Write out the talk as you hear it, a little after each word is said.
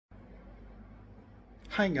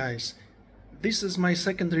Hi guys, this is my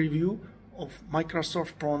second review of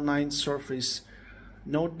Microsoft Pro 9 Surface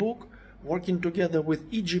notebook working together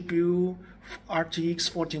with EGPU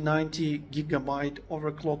RTX4090 GB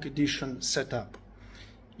overclock edition setup.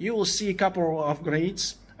 You will see a couple of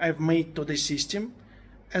upgrades I've made to the system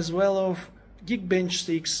as well as GeekBench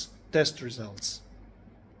 6 test results.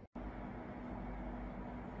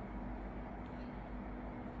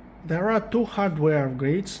 There are two hardware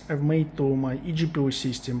upgrades I've made to my EGPU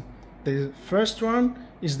system. The first one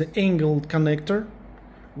is the angled connector,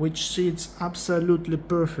 which sits absolutely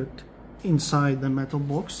perfect inside the metal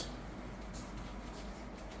box.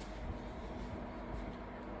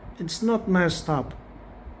 It's not messed up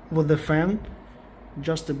with the fan,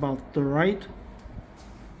 just about the right.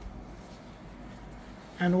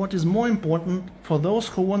 And what is more important, for those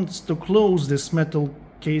who want to close this metal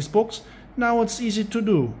case box, now it's easy to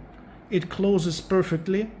do. It closes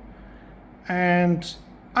perfectly, and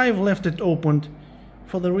I've left it opened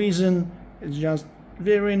for the reason it's just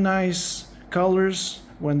very nice colors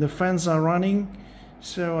when the fans are running,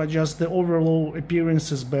 so just the overall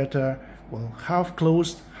appearance is better, well, half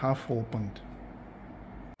closed, half opened.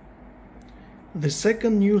 The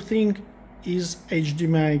second new thing is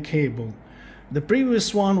HDMI cable. The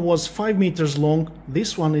previous one was 5 meters long,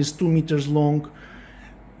 this one is 2 meters long.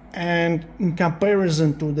 And in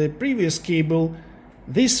comparison to the previous cable,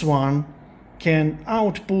 this one can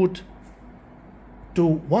output to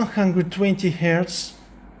 120 Hz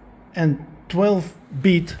and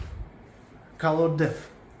 12-bit color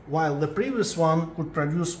depth, while the previous one could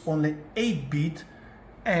produce only 8-bit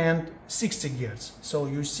and 60 Hz. So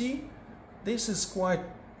you see, this is quite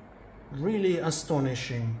really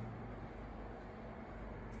astonishing.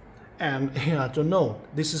 And here to note,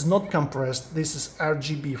 this is not compressed, this is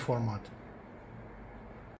RGB format.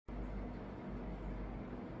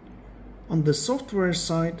 On the software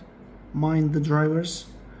side, mind the drivers,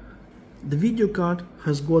 the video card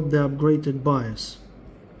has got the upgraded BIOS,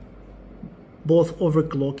 both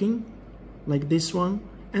overclocking, like this one,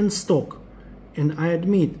 and stock. And I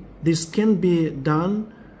admit, this can be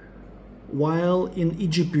done while in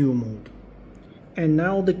EGPU mode. And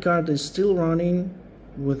now the card is still running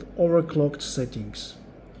with overclocked settings.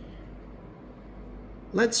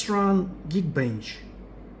 Let's run GeekBench.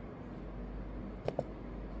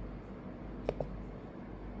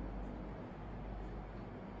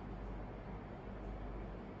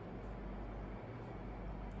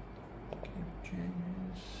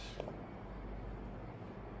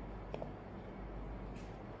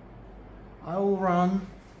 I will run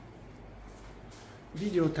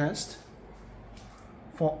video test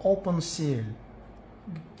for OpenCL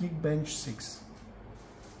GeekBench 6.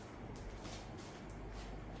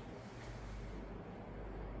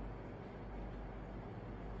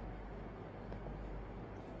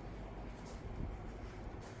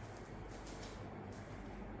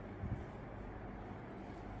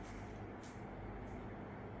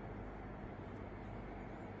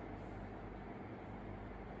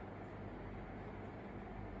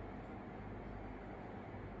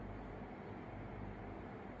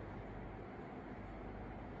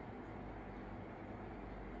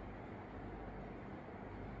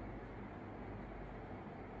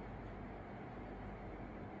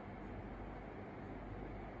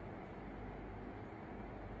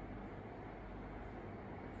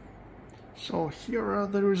 So here are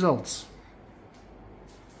the results.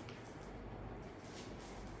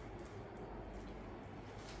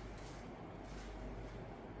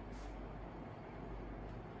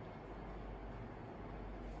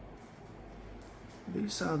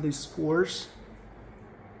 These are the scores.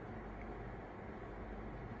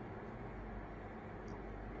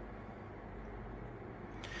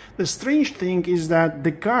 The strange thing is that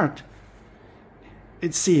the card,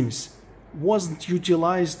 it seems, wasn't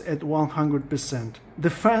utilized at 100%. The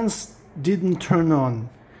fans didn't turn on.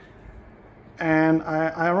 And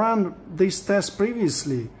I ran this test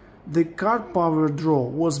previously. The card power draw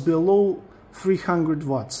was below 300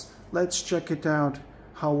 watts. Let's check it out.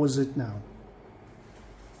 How was it now?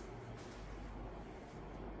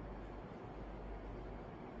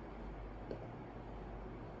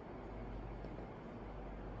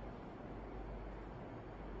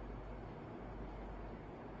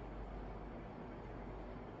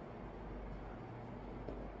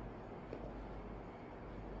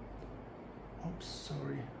 Oops,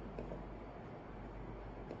 sorry.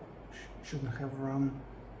 Shouldn't have run.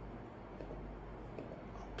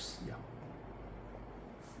 Oops, yeah.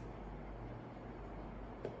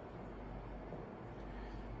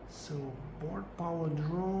 So board power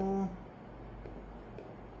draw.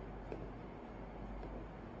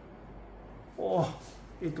 Oh,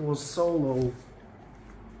 it was so low.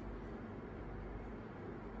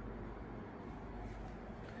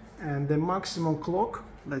 And the maximum clock,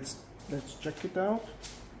 let's check it out.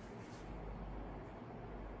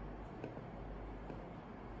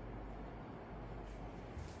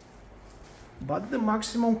 But the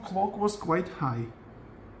maximum clock was quite high.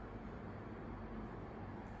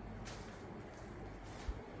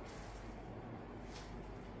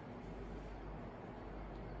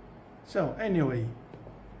 So anyway,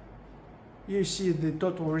 you see the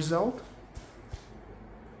total result.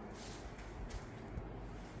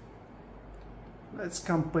 Let's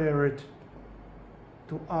compare it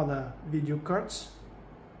to other video cards.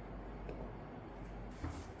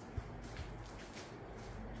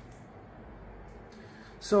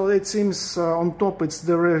 So it seems on top it's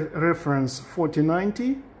the reference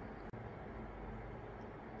 4090.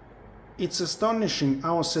 It's astonishing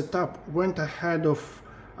our setup went ahead of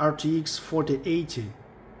RTX 4080.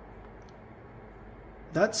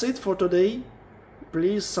 That's it for today.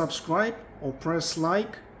 Please subscribe or press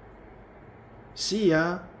like. See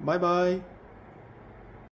ya. Bye bye.